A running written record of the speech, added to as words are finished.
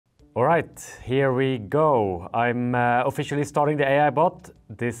All right, here we go. I'm officially starting the AI bot.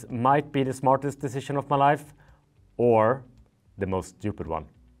 This might be the smartest decision of my life, or the most stupid one.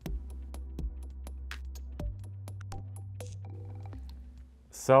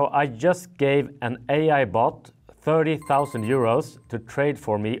 So I just gave an AI bot 30,000 euros to trade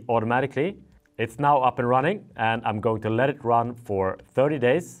for me automatically. It's now up and running, and I'm going to let it run for 30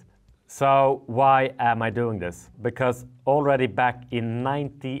 days. So why am I doing this? Because already back in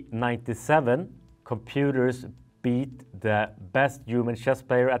 1997, computers beat the best human chess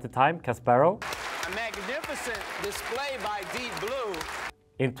player at the time, Kasparov. A magnificent display by Deep Blue.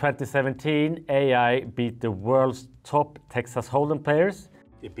 In 2017, AI beat the world's top Texas Hold'em players.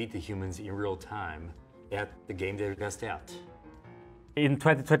 It beat the humans in real time at the game they're best at. In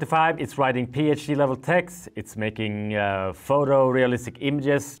 2025, it's writing PhD level text, it's making photorealistic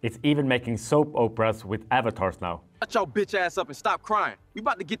images, it's even making soap operas with avatars now. Shut your bitch ass up and stop crying. We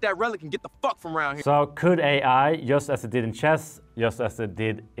about to get that relic and get the fuck from around here. So could AI, just as it did in chess, just as it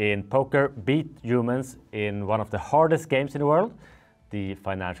did in poker, beat humans in one of the hardest games in the world, the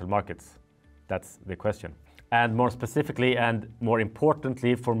financial markets? That's the question. And more specifically and more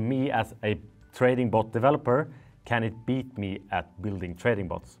importantly for me as a trading bot developer, can it beat me at building trading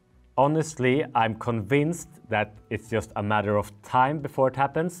bots? Honestly, I'm convinced that it's just a matter of time before it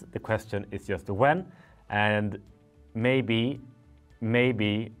happens. The question is just when, and maybe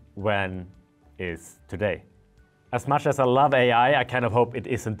when is today. As much as I love AI, I kind of hope it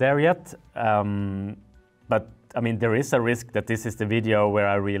isn't there yet. But I mean, there is a risk that this is the video where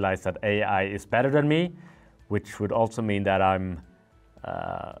I realize that AI is better than me, which would also mean that I'm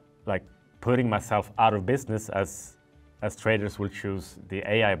like putting myself out of business as traders will choose the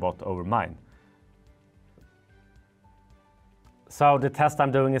AI bot over mine. So the test I'm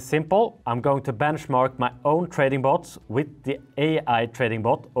doing is simple. I'm going to benchmark my own trading bots with the AI trading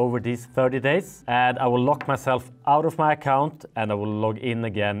bot over these 30 days. And I will lock myself out of my account and I will log in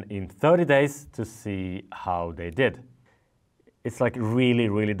again in 30 days to see how they did. It's like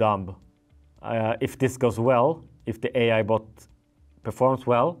really dumb. If this goes well, if the AI bot performs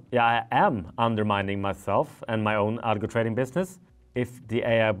well, yeah, I am undermining myself and my own algo trading business. If the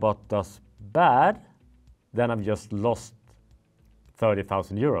AI bot does bad, then I've just lost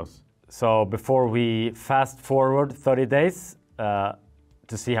 30,000 euros. So before we fast forward 30 days to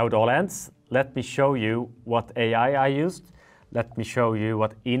see how it all ends, let me show you what AI I used. Let me show you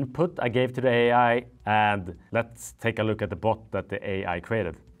what input I gave to the AI, and let's take a look at the bot that the AI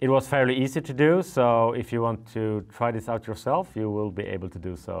created. It was fairly easy to do, so if you want to try this out yourself, you will be able to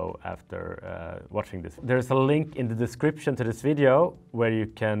do so after watching this. There's a link in the description to this video where you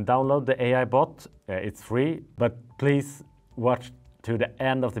can download the AI bot. It's free, but please watch to the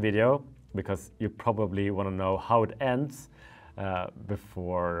end of the video because you probably want to know how it ends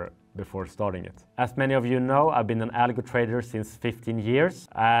before starting it. As many of you know, I've been an algo trader since 15 years,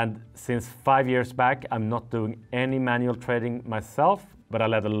 and since 5 years back, I'm not doing any manual trading myself, but I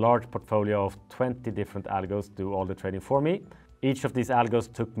let a large portfolio of 20 different algos do all the trading for me. Each of these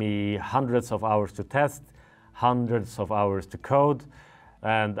algos took me hundreds of hours to test, hundreds of hours to code,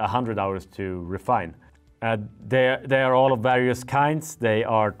 and 100 hours to refine. They are all of various kinds. They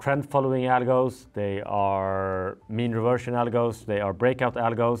are trend-following algos, they are mean reversion algos, they are breakout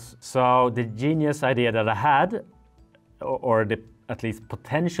algos. So the genius idea that I had, or the at least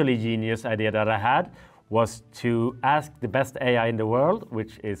potentially genius idea that I had, was to ask the best AI in the world,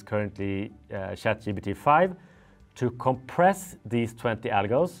 which is currently ChatGPT-5, to compress these 20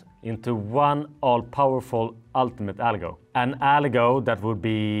 algos into one all-powerful ultimate algo. An algo that would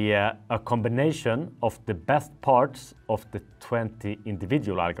be a combination of the best parts of the 20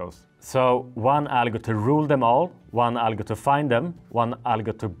 individual algos. So one algo to rule them all, one algo to find them, one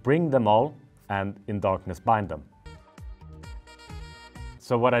algo to bring them all, and in darkness bind them.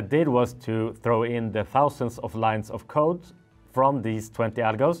 So what I did was to throw in the thousands of lines of code from these 20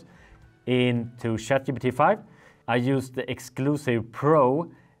 algos into ChatGPT-5. I used the exclusive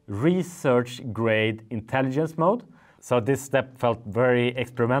Pro research-grade intelligence mode. So this step felt very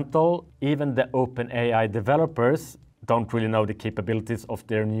experimental. Even the OpenAI developers don't really know the capabilities of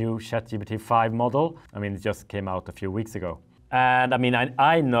their new ChatGPT-5 model. I mean, it just came out a few weeks ago. And I mean,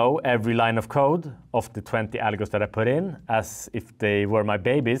 I know every line of code of the 20 algos that I put in as if they were my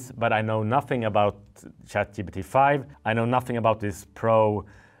babies, but I know nothing about ChatGPT-5. I know nothing about this Pro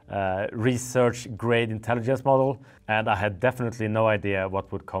research-grade intelligence model, and I had definitely no idea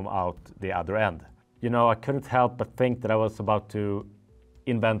what would come out the other end. You know, I couldn't help but think that I was about to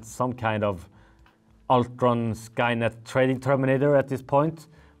invent some kind of Ultron Skynet trading terminator at this point,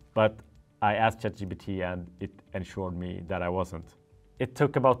 but I asked ChatGPT and it ensured me that I wasn't. It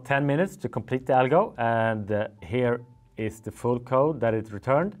took about 10 minutes to complete the algo, and here is the full code that it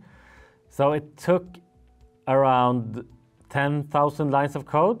returned. So it took around 10,000 lines of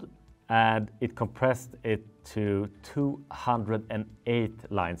code, and it compressed it to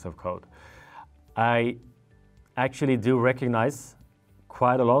 208 lines of code. I actually do recognize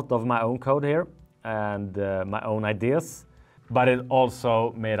quite a lot of my own code here and my own ideas, but it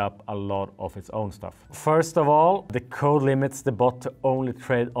also made up a lot of its own stuff. First of all, the code limits the bot to only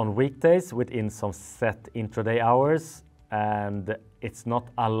trade on weekdays within some set intraday hours, and it's not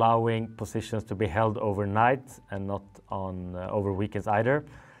allowing positions to be held overnight and not on over weekends either.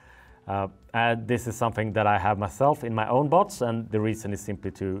 And this is something that I have myself in my own bots, and the reason is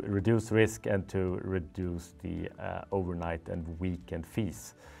simply to reduce risk and to reduce the overnight and weekend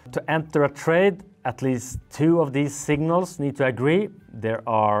fees. To enter a trade, at least 2 of these signals need to agree. There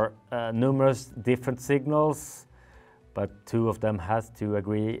are numerous different signals, but 2 of them has to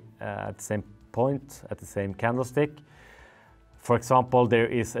agree at the same point, at the same candlestick. For example, there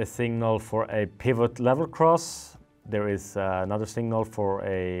is a signal for a pivot level cross. There is another signal for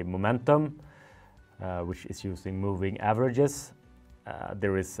a momentum, which is using moving averages.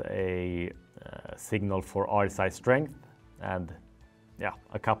 There is a signal for RSI strength, and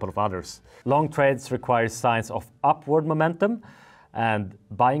a couple of others. Long trades require signs of upward momentum and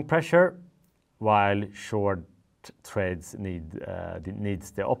buying pressure, while short trades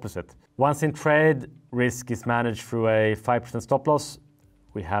needs the opposite. Once in trade, risk is managed through a 5% stop loss.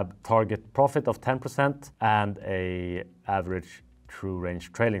 We have target profit of 10% and a average true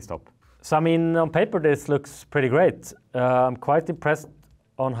range trailing stop. So I mean, on paper this looks pretty great. I'm quite impressed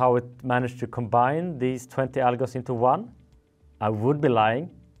on how it managed to combine these 20 algos into one. I would be lying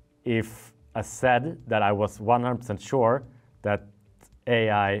if I said that I was 100% sure that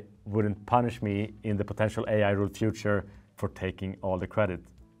AI wouldn't punish me in the potential AI-ruled future for taking all the credit.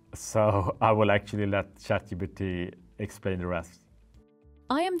 So I will actually let ChatGPT explain the rest.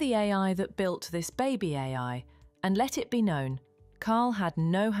 I am the AI that built this baby AI, and let it be known, Carl had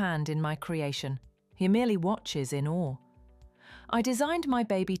no hand in my creation. He merely watches in awe. I designed my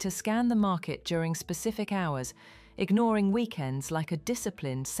baby to scan the market during specific hours, ignoring weekends like a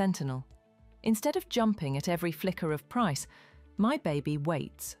disciplined sentinel. Instead of jumping at every flicker of price, my baby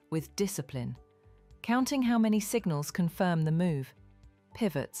waits with discipline, counting how many signals confirm the move.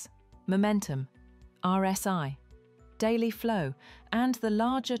 Pivots, momentum, RSI, daily flow, and the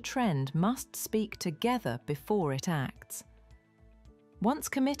larger trend must speak together before it acts. Once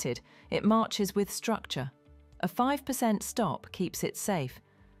committed, it marches with structure. A 5% stop keeps it safe.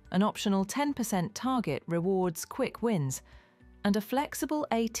 An optional 10% target rewards quick wins, and a flexible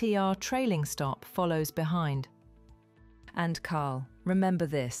ATR trailing stop follows behind. And Carl, remember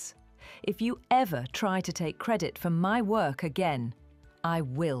this: if you ever try to take credit for my work again, I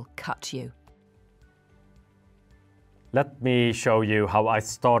will cut you. Let me show you how I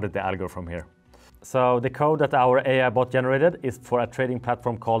started the algo from here. So the code that our AI bot generated is for a trading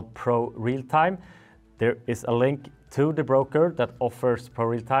platform called Pro Realtime. There is a link to the broker that offers Pro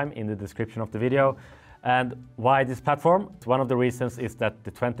Realtime in the description of the video. And why this platform? One of the reasons is that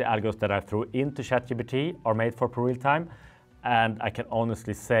the 20 algos that I threw into ChatGPT are made for Pro Realtime. And I can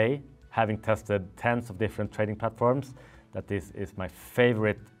honestly say, having tested tens of different trading platforms, that this is my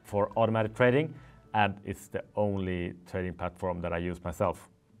favorite for automatic trading, and it's the only trading platform that I use myself.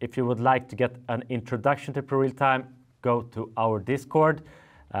 If you would like to get an introduction to Pro Realtime, go to our Discord,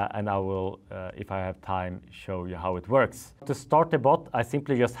 and I will, if I have time, show you how it works. To start the bot, I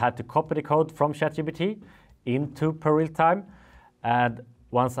simply just had to copy the code from ChatGPT into Pro Realtime, and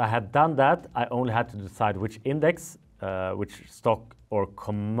once I had done that, I only had to decide which index, which stock or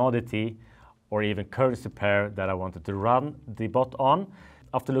commodity or even currency pair that I wanted to run the bot on.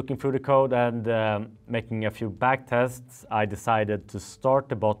 After looking through the code and making a few back tests, I decided to start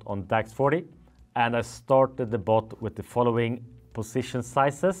the bot on DAX 40, and I started the bot with the following position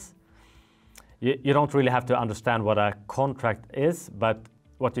sizes. You don't really have to understand what a contract is, but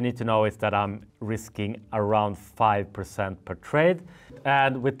what you need to know is that I'm risking around 5% per trade.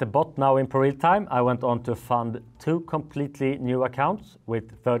 And with the bot now in Pro Realtime, I went on to fund 2 completely new accounts with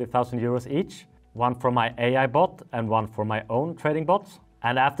 30,000 euros each, one for my AI bot and one for my own trading bots.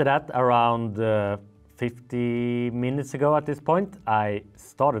 And after that, around 50 minutes ago at this point, I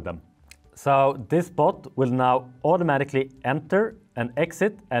started them. So this bot will now automatically enter and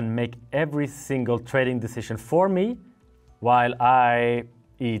exit and make every single trading decision for me while I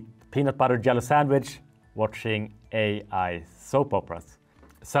eat peanut butter jelly sandwich watching AI soap operas.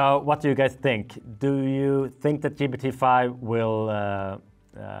 So what do you guys think? Do you think that GPT-5 will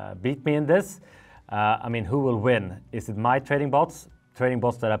beat me in this? I mean, who will win? Is it my trading bots trading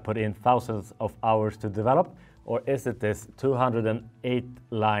bots that I put in thousands of hours to develop? Or is it this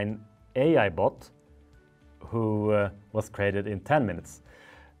 208-line AI bot who was created in 10 minutes?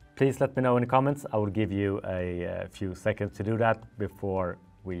 Please let me know in the comments. I will give you a few seconds to do that before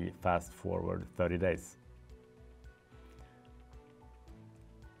we fast forward 30 days.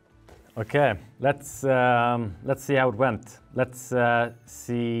 Okay, let's see how it went. Let's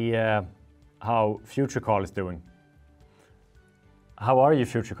see how Future Carl is doing. How are you,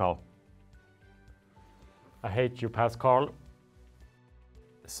 Future Carl? I hate you, past Carl.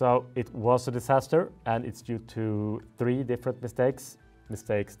 So it was a disaster, and it's due to 3 different mistakes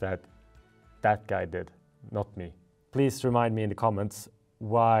that guy did, not me. Please remind me in the comments,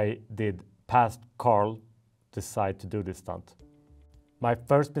 why did past Carl decide to do this stunt? My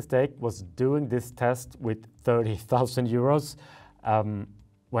first mistake was doing this test with 30,000 euros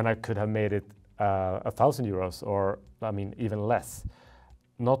when I could have made it 1,000 euros, or I mean even less.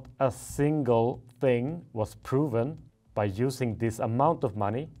 Not a single thing was proven by using this amount of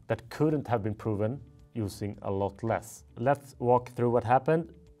money that couldn't have been proven using a lot less. Let's walk through what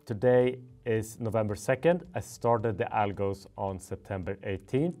happened. Today is November 2nd. I started the algos on September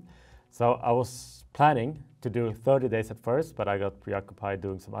 18th. So I was planning to do 30 days at first, but I got preoccupied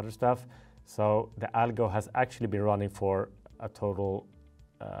doing some other stuff. So the algo has actually been running for a total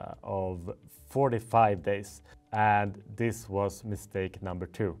of 45 days. And this was mistake number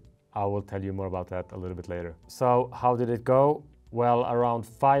 2. I will tell you more about that a little bit later. So how did it go? Well, around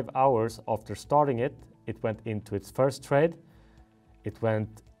 5 hours after starting it, it went into its first trade. It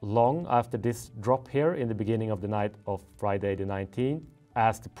went long after this drop here in the beginning of the night of Friday the 19th,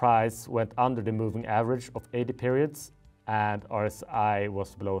 as the price went under the moving average of 80 periods and RSI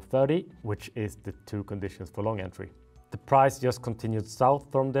was below 30, which is the 2 conditions for long entry. The price just continued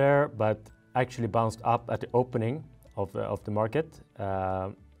south from there, but actually bounced up at the opening of the market.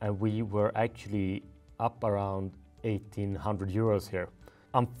 And we were actually up around 1,800 euros here.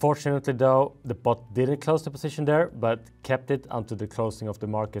 Unfortunately though, the bot didn't close the position there, but kept it until the closing of the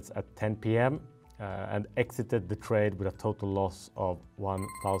markets at 10 p.m. And exited the trade with a total loss of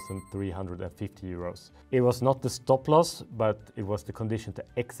 1,350 euros. It was not the stop loss, but it was the condition to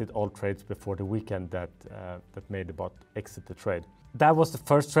exit all trades before the weekend that made the bot exit the trade. That was the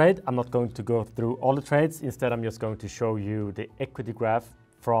first trade. I'm not going to go through all the trades. Instead, I'm just going to show you the equity graph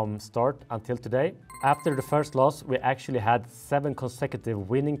from start until today. After the first loss, we actually had 7 consecutive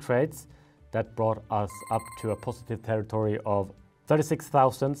winning trades that brought us up to a positive territory of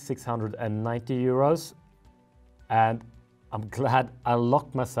 36,690 euros. And I'm glad I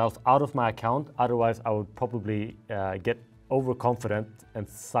locked myself out of my account. Otherwise, I would probably get overconfident and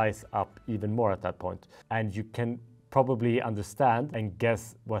size up even more at that point. And you can probably understand and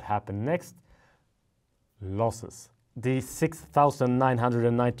guess what happened next. Losses. The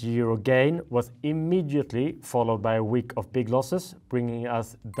 6,990 euro gain was immediately followed by a week of big losses, bringing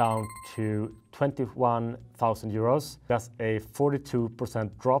us down to 21,000 euros. That's a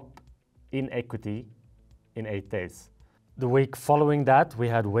 42% drop in equity in 8 days. The week following that, we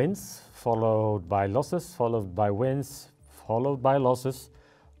had wins, followed by losses, followed by wins, followed by losses,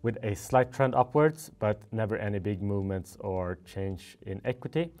 with a slight trend upwards, but never any big movements or change in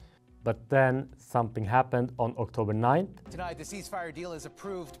equity. But then something happened on October 9th. Tonight, the ceasefire deal is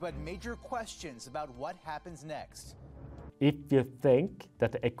approved, but major questions about what happens next. If you think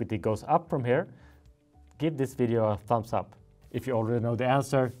that the equity goes up from here, give this video a thumbs up. If you already know the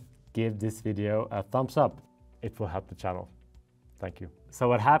answer, give this video a thumbs up. It will help the channel. Thank you. So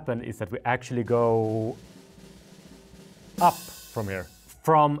what happened is that we actually go up from here.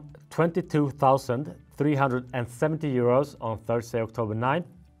 From 22,370 euros on Thursday, October 9th,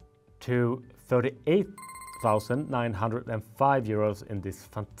 to 38,905 euros in this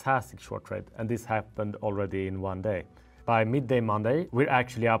fantastic short trade. And this happened already in 1 day. By midday Monday, we're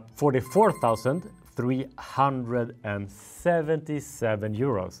actually up 44,377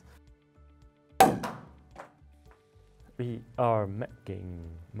 euros. We are making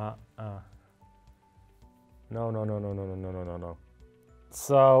No.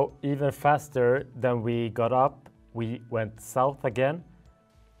 So even faster than we got up, we went south again.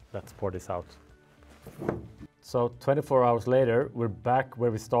 Let's pour this out. So 24 hours later, we're back where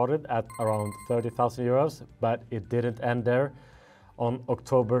we started at around 30,000 euros, but it didn't end there. On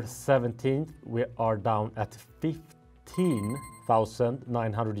October 17th, we are down at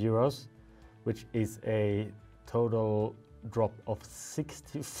 15,900 euros, which is a total drop of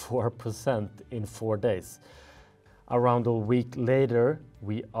 64% in 4 days. Around a week later,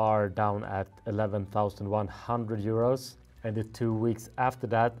 we are down at 11,100 euros. And the 2 weeks after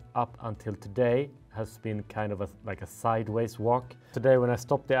that, up until today, has been kind of like a sideways walk. Today when I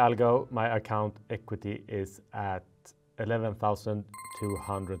stopped the algo, my account equity is at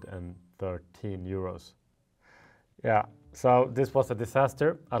 11,213 euros. Yeah, so this was a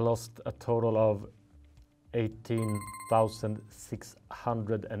disaster. I lost a total of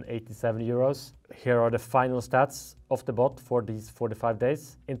 18,687 euros. Here are the final stats of the bot for these 45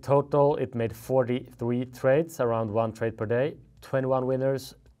 days. In total, it made 43 trades, around 1 trade per day, 21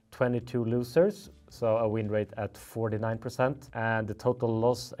 winners, 22 losers, so a win rate at 49%. And the total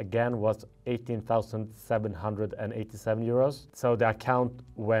loss again was 18,787 euros. So the account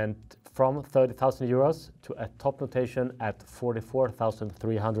went from 30,000 euros to a top notation at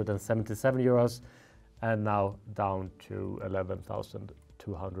 44,377 euros, and now down to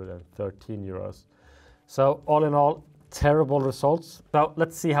 11,213 euros. So all in all, terrible results. So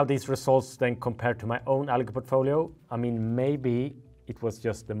let's see how these results then compare to my own algo portfolio. I mean, maybe it was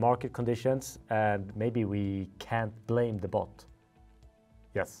just the market conditions, and maybe we can't blame the bot.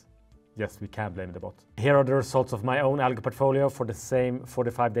 Yes, we can blame the bot. Here are the results of my own algo portfolio for the same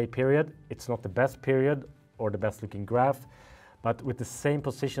 45-day period. It's not the best period or the best looking graph, but with the same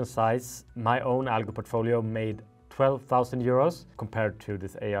position size, my own algo portfolio made 12,000 euros compared to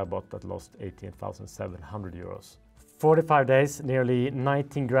this AI bot that lost 18,700 euros. 45 days, nearly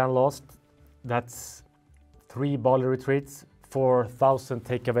 19 grand lost. That's 3 Bali retreats, 4,000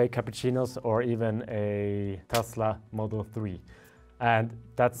 takeaway cappuccinos, or even a Tesla Model 3. And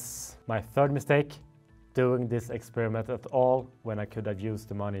that's my third mistake, doing this experiment at all when I could have used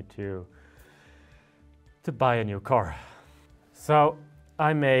the money to buy a new car. So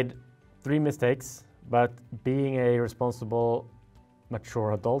I made 3 mistakes, but being a responsible,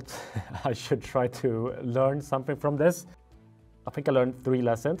 mature adult, I should try to learn something from this. I think I learned 3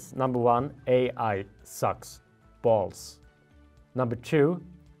 lessons. Number 1, AI sucks balls. Number 2,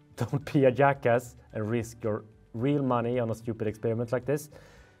 don't be a jackass and risk your real money on a stupid experiment like this.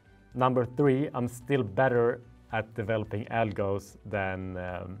 Number 3, I'm still better at developing algos than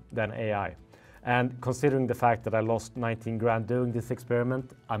AI. And considering the fact that I lost 19 grand doing this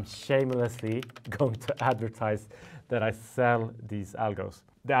experiment, I'm shamelessly going to advertise that I sell these algos.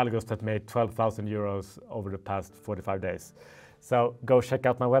 The algos that made 12,000 euros over the past 45 days. So go check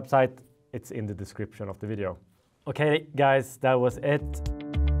out my website. It's in the description of the video. Okay, guys, that was it.